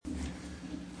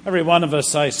Every one of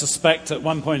us, I suspect, at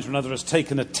one point or another has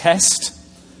taken a test,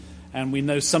 and we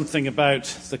know something about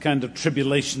the kind of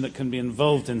tribulation that can be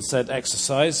involved in said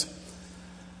exercise.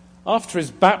 After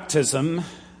his baptism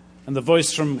and the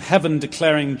voice from heaven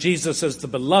declaring Jesus as the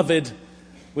beloved,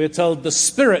 we are told the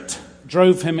Spirit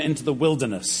drove him into the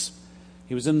wilderness.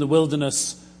 He was in the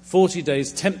wilderness 40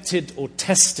 days, tempted or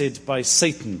tested by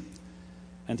Satan,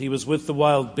 and he was with the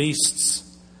wild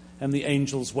beasts, and the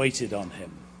angels waited on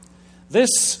him.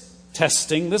 This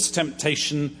testing, this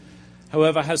temptation,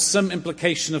 however, has some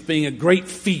implication of being a great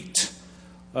feat,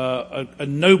 a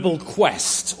noble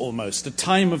quest almost, a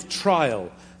time of trial.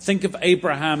 Think of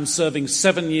Abraham serving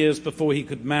 7 years before he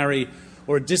could marry,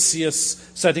 or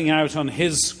Odysseus setting out on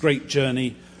his great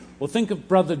journey, or think of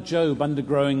brother Job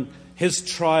undergoing his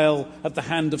trial at the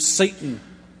hand of Satan,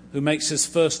 who makes his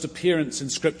first appearance in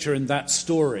Scripture in that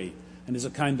story and is a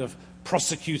kind of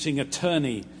prosecuting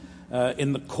attorney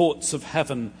in the courts of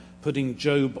heaven, putting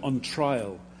Job on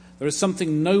trial. There is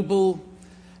something noble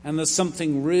and there's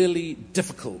something really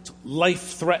difficult,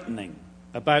 life-threatening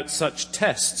about such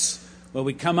tests where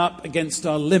we come up against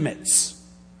our limits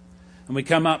and we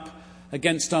come up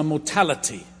against our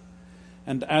mortality.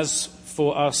 And as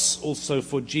for us, also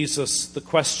for Jesus, the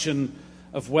question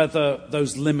of whether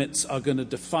those limits are going to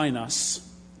define us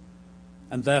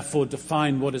and therefore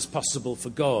define what is possible for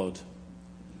God,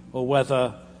 or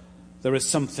whether there is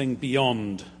something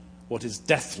beyond what is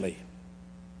deathly.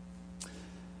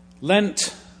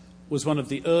 Lent was one of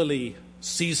the early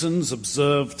seasons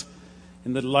observed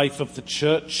in the life of the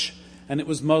church, and it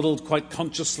was modeled quite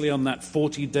consciously on that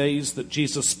 40 days that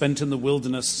Jesus spent in the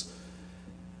wilderness.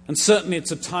 And certainly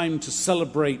it's a time to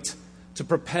celebrate, to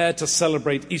prepare to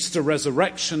celebrate Easter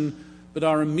resurrection, but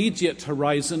our immediate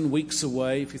horizon, weeks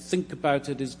away, if you think about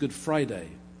it, is Good Friday.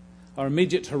 Our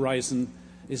immediate horizon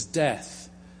is death.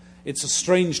 It's a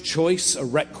strange choice, a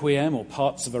requiem, or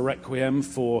parts of a requiem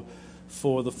for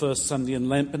the first Sunday in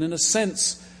Lent, but in a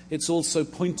sense, it's also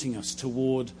pointing us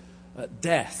toward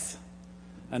death,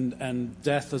 and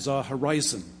death as our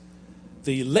horizon.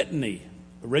 The litany,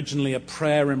 originally a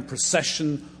prayer in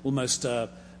procession, almost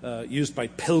used by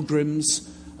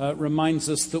pilgrims, reminds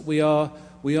us that we are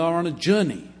on a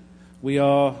journey. We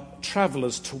are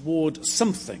travelers toward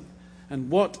something. And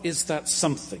what is that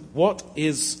something? What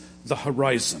is the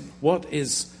horizon? What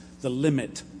is the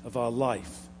limit of our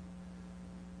life?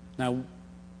 Now,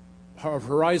 our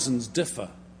horizons differ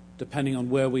depending on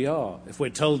where we are. If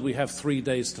we're told we have 3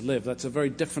 days to live, that's a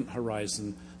very different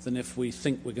horizon than if we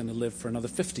think we're going to live for another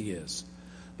 50 years.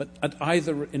 But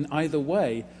in either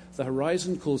way, the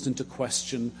horizon calls into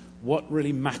question what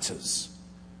really matters.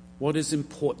 What is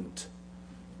important?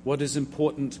 What is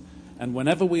important? And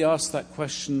whenever we ask that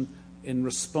question in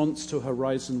response to a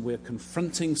horizon, we're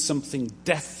confronting something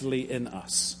deathly in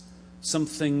us,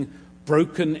 something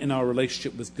broken in our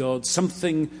relationship with God,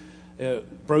 something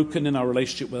broken in our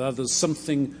relationship with others,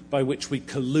 something by which we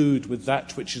collude with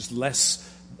that which is less,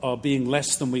 or being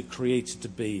less than we created to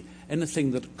be,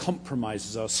 anything that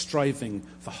compromises our striving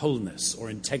for wholeness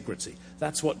or integrity.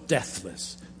 That's what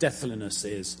deathliness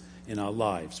is in our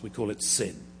lives. We call it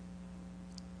sin.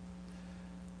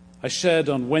 I shared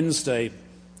on Wednesday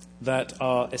that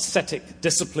our ascetic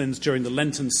disciplines during the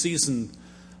Lenten season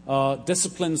are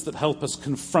disciplines that help us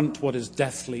confront what is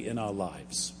deathly in our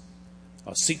lives.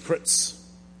 Our secrets,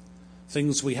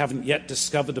 things we haven't yet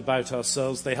discovered about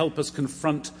ourselves, they help us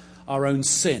confront our own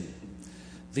sin.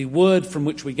 The word from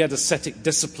which we get ascetic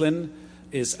discipline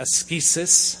is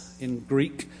askesis in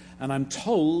Greek, and I'm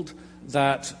told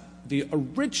that the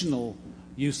original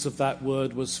use of that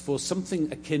word was for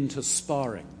something akin to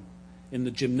sparring in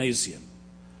the gymnasium.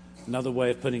 Another way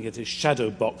of putting it is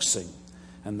shadow boxing,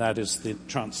 and that is the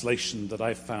translation that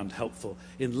I found helpful.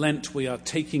 In Lent, we are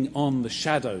taking on the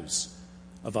shadows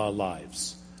of our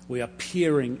lives. We are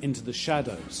peering into the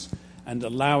shadows and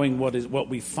allowing what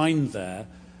we find there,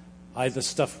 either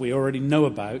stuff we already know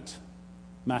about,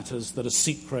 matters that are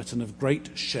secret and of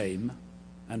great shame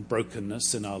and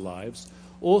brokenness in our lives,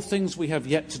 or things we have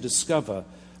yet to discover.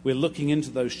 We're looking into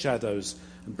those shadows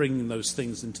and bringing those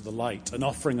things into the light. An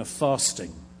offering of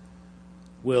fasting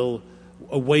will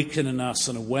awaken in us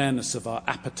an awareness of our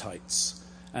appetites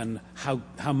and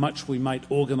how much we might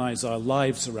organize our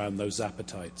lives around those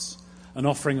appetites. An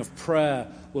offering of prayer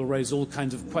will raise all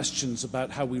kinds of questions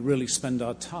about how we really spend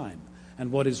our time and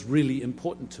what is really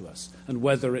important to us and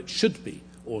whether it should be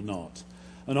or not.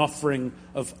 An offering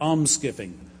of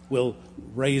almsgiving will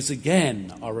raise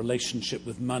again our relationship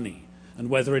with money and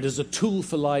whether it is a tool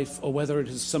for life or whether it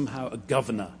is somehow a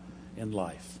governor in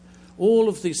life. All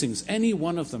of these things, any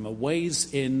one of them, are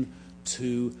ways in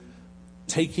to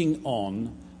taking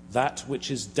on that which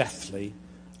is deathly,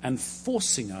 and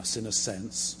forcing us, in a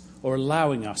sense, or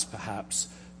allowing us perhaps,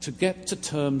 to get to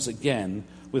terms again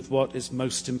with what is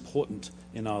most important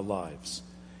in our lives.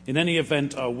 In any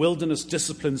event, our wilderness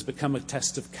disciplines become a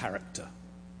test of character,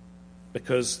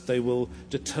 because they will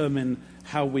determine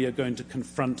how we are going to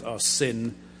confront our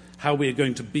sin, how we are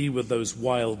going to be with those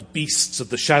wild beasts of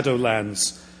the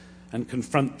Shadowlands, and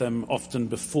confront them often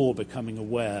before becoming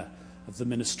aware of the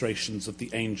ministrations of the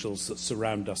angels that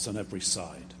surround us on every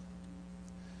side.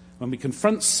 When we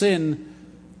confront sin,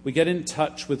 we get in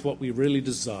touch with what we really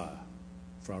desire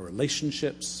for our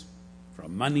relationships, for our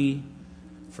money,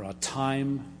 for our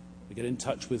time. We get in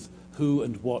touch with who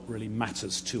and what really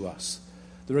matters to us.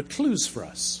 There are clues for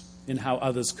us in how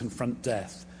others confront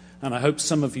death. And I hope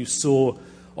some of you saw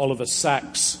Oliver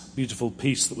Sacks' beautiful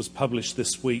piece that was published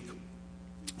this week.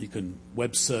 You can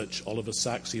web search Oliver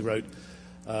Sacks. He wrote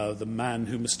The Man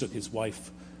Who Mistook His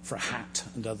Wife for a Hat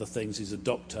and other things. He's a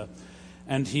doctor.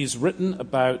 And he's written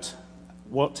about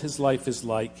what his life is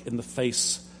like in the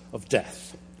face of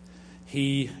death.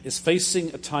 He is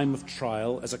facing a time of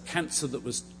trial as a cancer that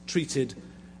was treated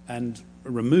and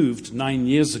removed 9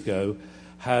 years ago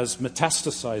has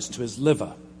metastasized to his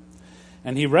liver.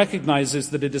 And he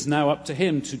recognizes that it is now up to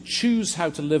him to choose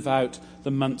how to live out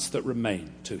the months that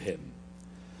remain to him.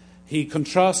 He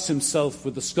contrasts himself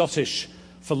with the Scottish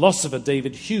philosopher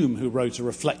David Hume, who wrote a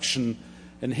reflection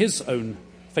in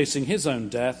facing his own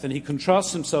death, and he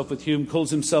contrasts himself with Hume, calls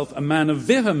himself a man of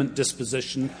vehement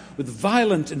disposition, with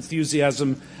violent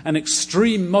enthusiasm and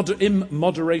extreme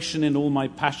immoderation in all my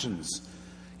passions.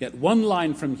 Yet one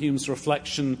line from Hume's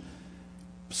reflection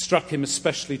struck him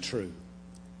especially true.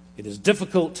 It is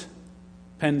difficult,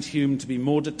 penned Hume, to be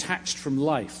more detached from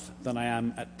life than I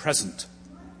am at present.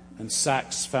 And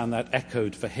Sacks found that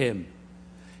echoed for him.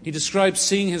 He describes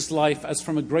seeing his life as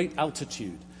from a great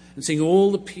altitude, and seeing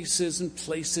all the pieces and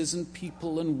places and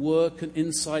people and work and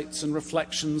insights and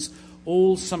reflections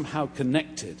all somehow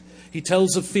connected. He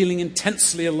tells of feeling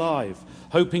intensely alive,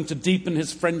 hoping to deepen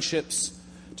his friendships,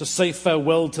 to say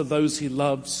farewell to those he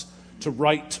loves, to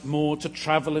write more, to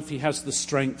travel if he has the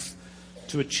strength,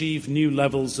 to achieve new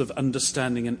levels of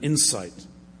understanding and insight.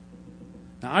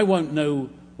 Now, I won't know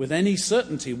with any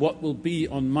certainty what will be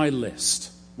on my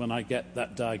list when I get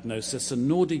that diagnosis, and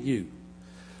nor do you.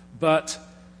 But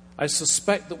I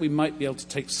suspect that we might be able to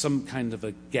take some kind of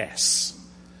a guess.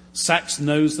 Sacks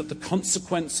knows that the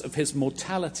consequence of his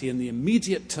mortality in the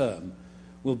immediate term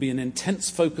will be an intense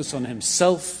focus on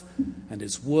himself and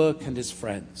his work and his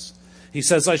friends. He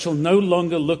says, I shall no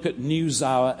longer look at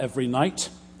NewsHour every night.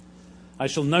 I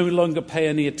shall no longer pay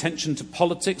any attention to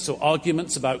politics or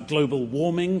arguments about global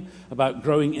warming, about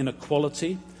growing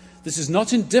inequality. This is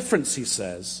not indifference, he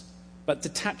says, but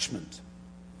detachment.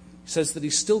 He says that he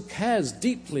still cares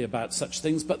deeply about such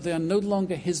things, but they are no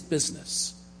longer his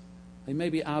business. They may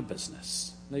be our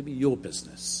business, maybe your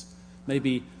business,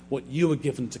 maybe what you were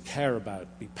given to care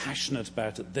about, be passionate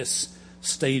about at this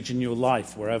stage in your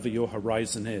life, wherever your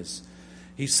horizon is.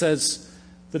 He says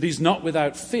that he's not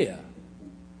without fear,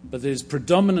 but his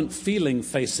predominant feeling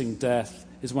facing death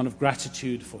is one of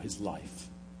gratitude for his life.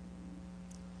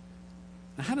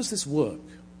 Now, how does this work?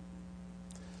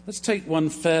 Let's take one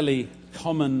fairly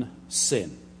common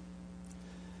sin.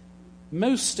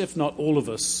 Most, if not all of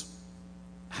us,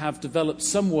 have developed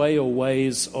some way or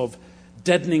ways of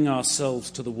deadening ourselves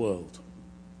to the world.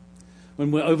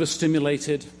 When we're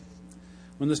overstimulated,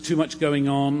 when there's too much going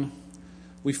on,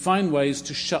 we find ways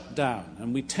to shut down.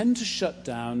 And we tend to shut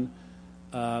down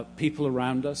people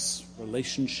around us,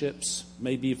 relationships,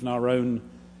 maybe even our own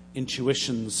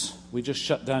intuitions. We just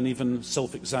shut down even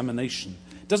self-examination.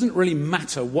 It doesn't really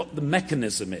matter what the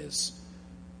mechanism is.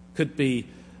 Could be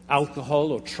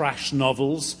alcohol or trash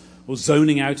novels, or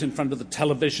zoning out in front of the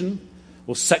television,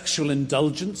 or sexual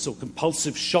indulgence, or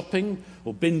compulsive shopping,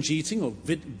 or binge eating, or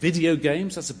video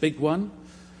games, that's a big one,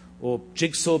 or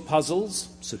jigsaw puzzles,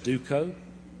 Sudoku.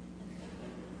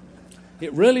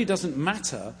 It really doesn't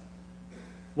matter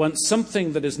once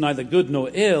something that is neither good nor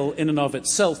ill in and of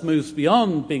itself moves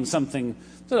beyond being something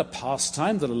that a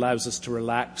pastime that allows us to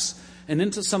relax and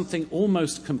into something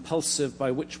almost compulsive by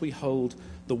which we hold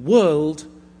the world,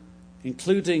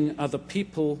 including other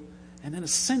people, and in a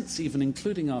sense even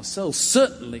including ourselves,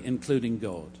 certainly including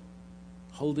God,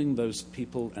 holding those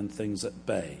people and things at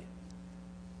bay.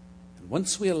 And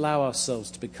once we allow ourselves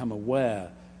to become aware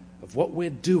of what we're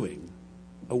doing,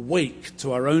 awake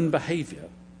to our own behavior,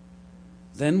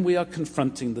 then we are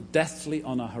confronting the deathly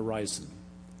on our horizon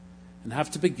and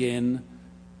have to begin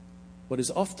what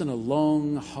is often a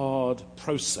long, hard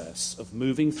process of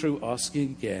moving through asking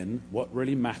again what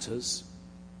really matters,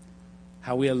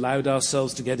 how we allowed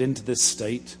ourselves to get into this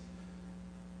state,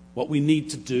 what we need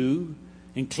to do,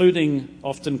 including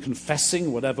often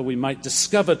confessing whatever we might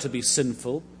discover to be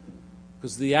sinful,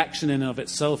 because the action in and of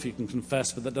itself you can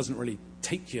confess, but that doesn't really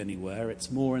take you anywhere. It's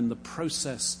more in the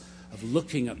process of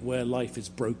looking at where life is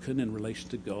broken in relation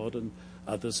to God and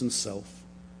others and self.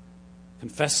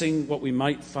 Confessing what we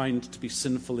might find to be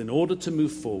sinful in order to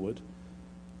move forward,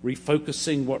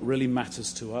 refocusing what really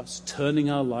matters to us, turning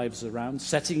our lives around,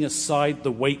 setting aside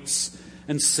the weights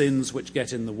and sins which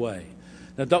get in the way.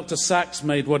 Now, Dr. Sachs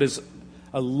made what is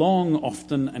a long,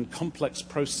 often, and complex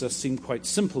process seem quite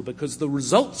simple because the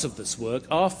results of this work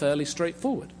are fairly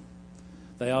straightforward.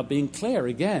 They are being clear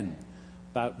again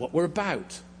about what we're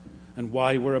about and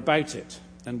why we're about it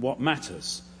and what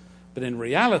matters. But in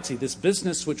reality, this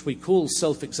business which we call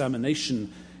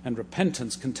self-examination and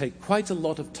repentance can take quite a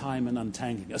lot of time and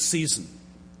untangling, a season,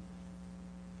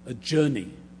 a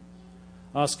journey.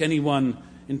 Ask anyone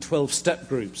in 12-step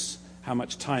groups how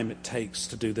much time it takes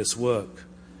to do this work.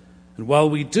 And while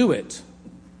we do it,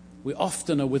 we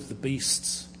often are with the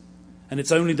beasts. And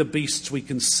it's only the beasts we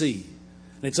can see.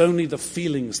 And it's only the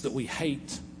feelings that we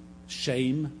hate,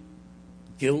 shame,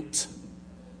 guilt,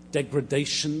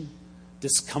 degradation,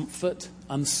 discomfort,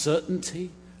 uncertainty,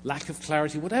 lack of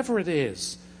clarity, whatever it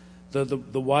is, the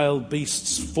wild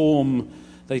beasts' form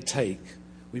they take.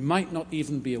 We might not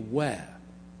even be aware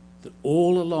that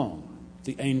all along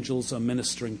the angels are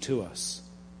ministering to us.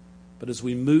 But as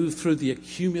we move through the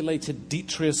accumulated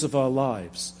detritus of our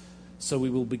lives, so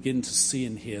we will begin to see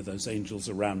and hear those angels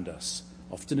around us,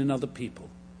 often in other people.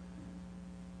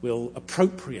 We'll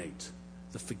appropriate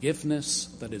the forgiveness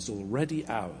that is already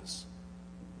ours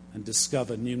and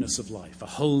discover newness of life, a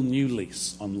whole new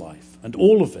lease on life. And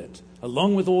all of it,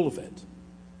 along with all of it,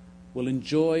 will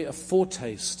enjoy a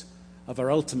foretaste of our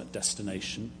ultimate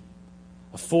destination,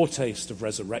 a foretaste of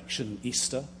resurrection,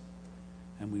 Easter,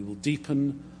 and we will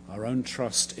deepen our own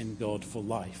trust in God for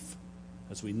life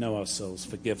as we know ourselves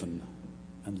forgiven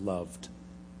and loved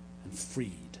and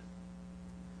freed.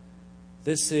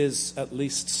 This is at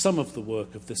least some of the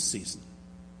work of this season.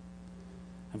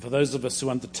 And for those of us who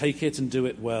undertake it and do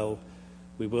it well,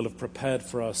 we will have prepared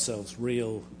for ourselves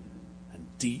real and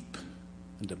deep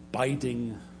and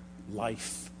abiding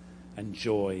life and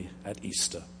joy at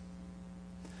Easter.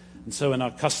 And so in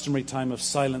our customary time of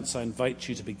silence, I invite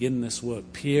you to begin this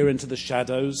work. Peer into the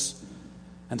shadows,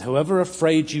 and however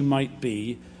afraid you might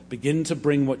be, begin to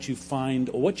bring what you find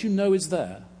or what you know is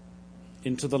there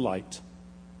into the light.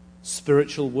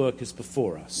 Spiritual work is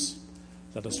before us.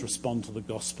 Let us respond to the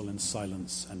gospel in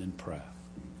silence and in prayer.